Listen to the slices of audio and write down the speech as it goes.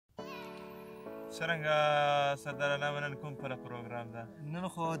څرنګه سردارانه نن کوم پر پروګرام ده؟ نن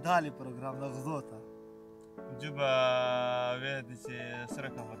خو دالې پروګرام د غزو ته جو به وایې چې سره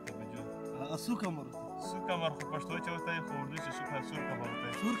قمر ته به جو سور قمر سور قمر خو پښتو چې ورته وایي خو اردو چې سور قمر ورته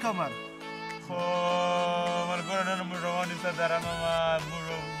وایي سور قمر خو ملګرو نن موږ روان یو سردارانه موږ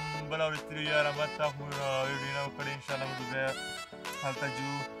بله ورځ تللي یو رحمت ته موږ ویډیو نه وکړې انشاءالله موږ بیا هلته جو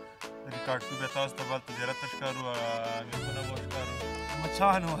ریکارډ کړو بیا تاسو ته به هلته زیارت ته ښکارو میخونه به ښکارو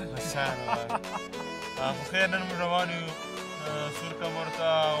مچان خو خیر نن موږ روان یو سور قمر ته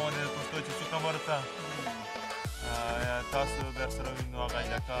ونې پښتو چې سور قمر ته تاسو درسره وینو هغه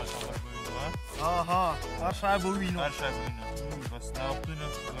علاقه قمر به وینو هر شی به وینو بس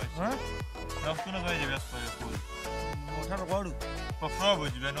نوښتونه به یې بیا سپوی کول موټر غواړو په فرا به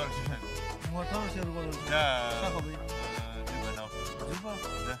بیا نور شي موټر چې غواړو دا څه خو به جوبه نوښت جوبه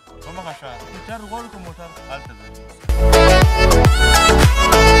ده په مخه شه موټر غواړو که موټر هلته به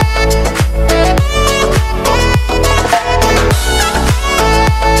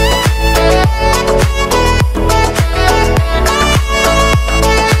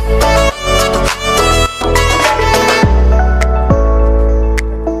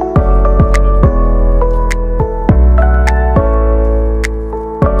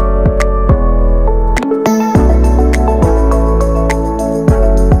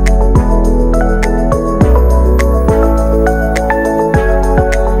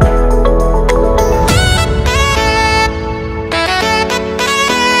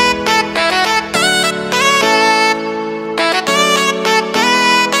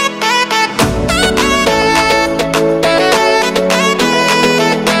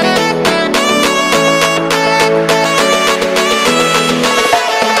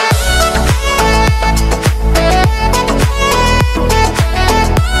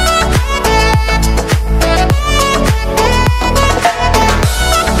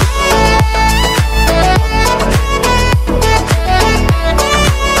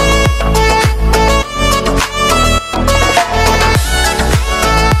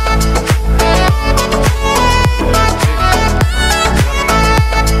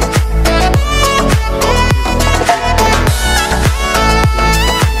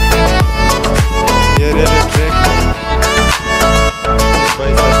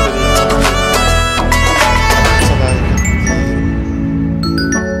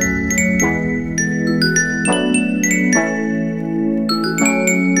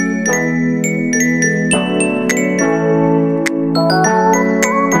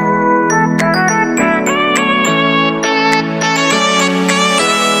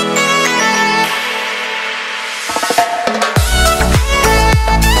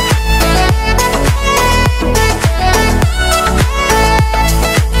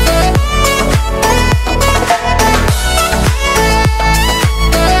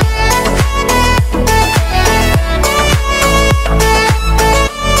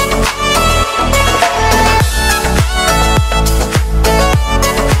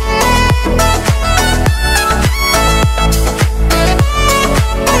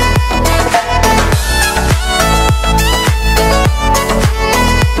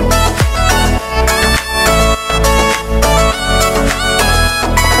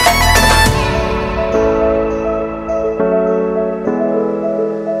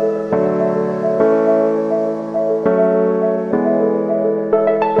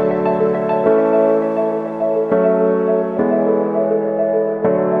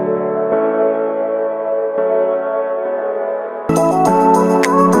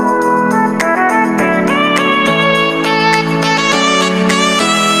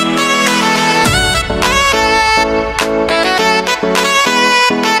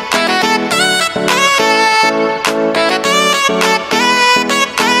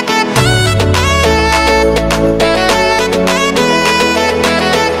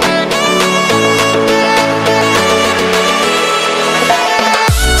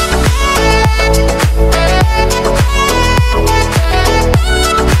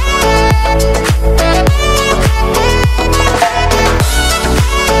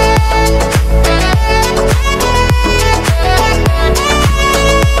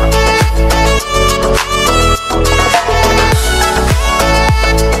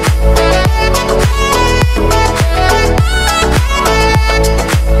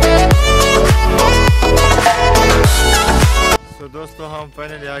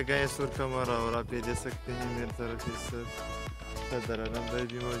फाइनली आ गए सुर कमर और आप ये देख सकते हैं मेरी तरफ इस दरारम भाई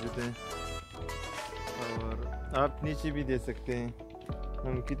भी मौजूद हैं और आप नीचे भी देख सकते हैं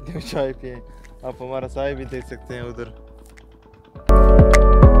हम कितनी ऊंचाई पे हैं। आप हमारा साय भी देख सकते हैं उधर।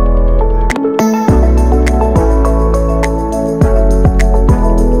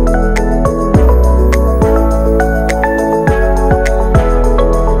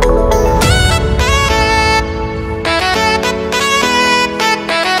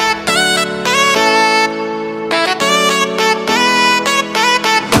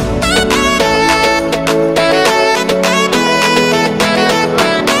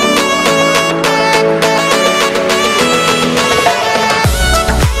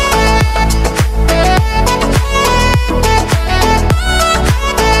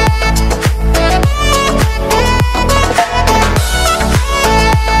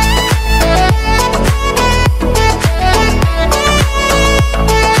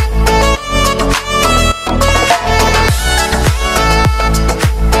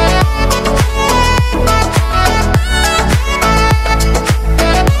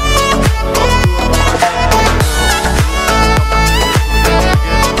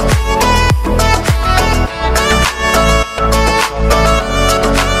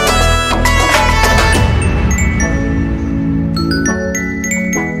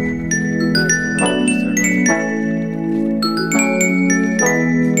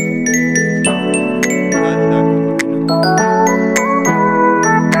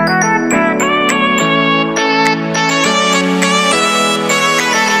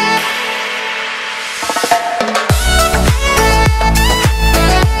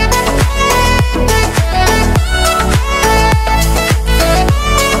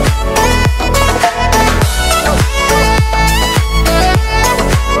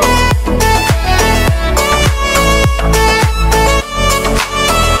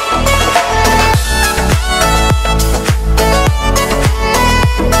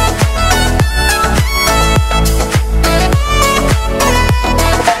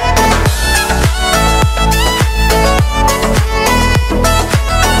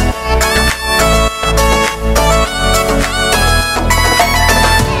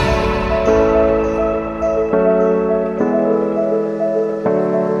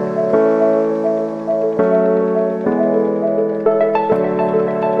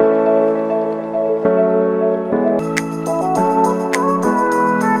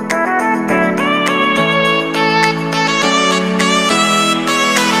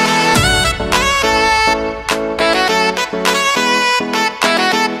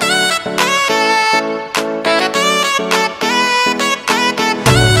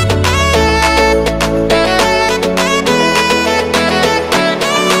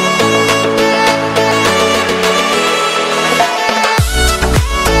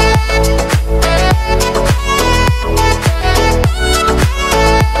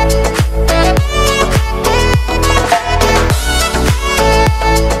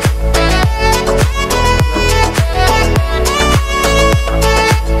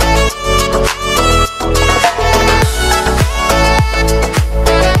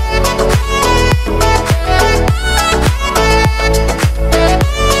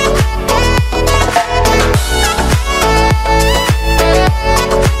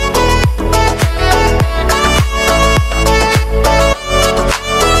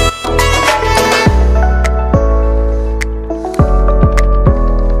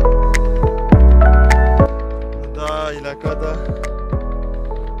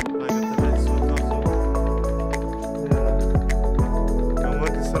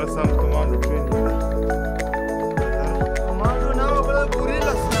 سره سم کمانډو ټرینینګ ده کمانډو نه بله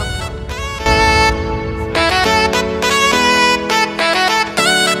ګوریلا سنپ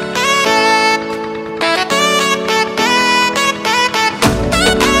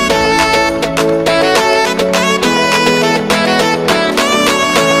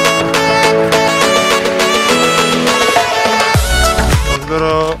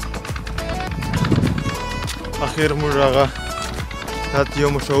اخیر موږ هغه هلته یو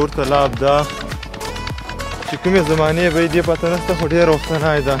مشهور تالاب ده چې کومې زمانې به یې دې پته نشته خو ډېره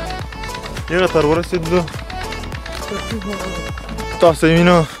وختنی ده هغه تر ورسېدلو تاسو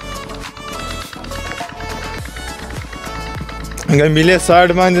وینو ګمبلې سایډ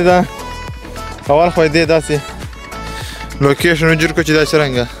باندې ده اول خو یې دې داسې لوکیشن وجود کړو چې دا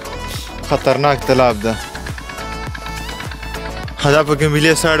څرنګه خطرناک تالاب ده دا په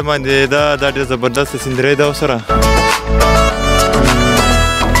ګمبلې سایډ باندې ده دا ډېر زبردسته سیندرۍ ده ورسره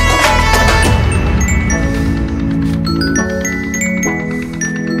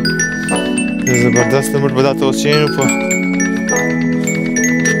زبردسته موږ به دا ته اوس کښېنو په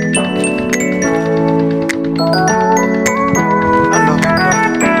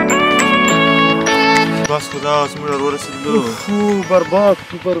بس خو دا اوس موږ ورورسېدلو برباد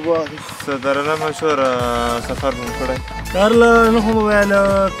درنه مشهور سفر مو کړی کار له نه خو مو ویل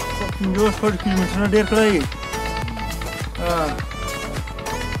 50 کیلومترونه ډېر کړی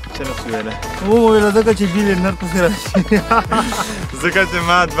څه نه شو ویلی ومو ویله ځکه چې بیل یې نر پسې راشي ځکه چې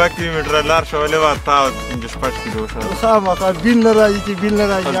ما 2 کیلومتره لار شولې وه تا 5-6 کیلو شوه خامخا بیل نه راځي چې بیل نه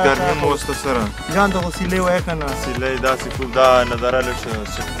راځي اوس ګرمي مو اوس ته سره ځان ته خو سیلۍ وایه که نه سیلۍ داسې کوم دا نظاره لږ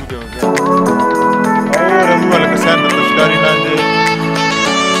سکوټ یې بیا اوره موږ لکه سیان درته ښکاري لاندې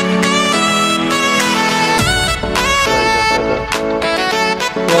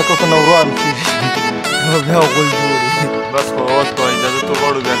بیا که په نوروان کېږي نو بیا غول جوړي بس خو اوس په اجازه تو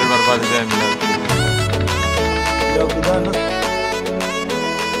غواړو بیا لږ برباد ځای مې بیا خو دا نه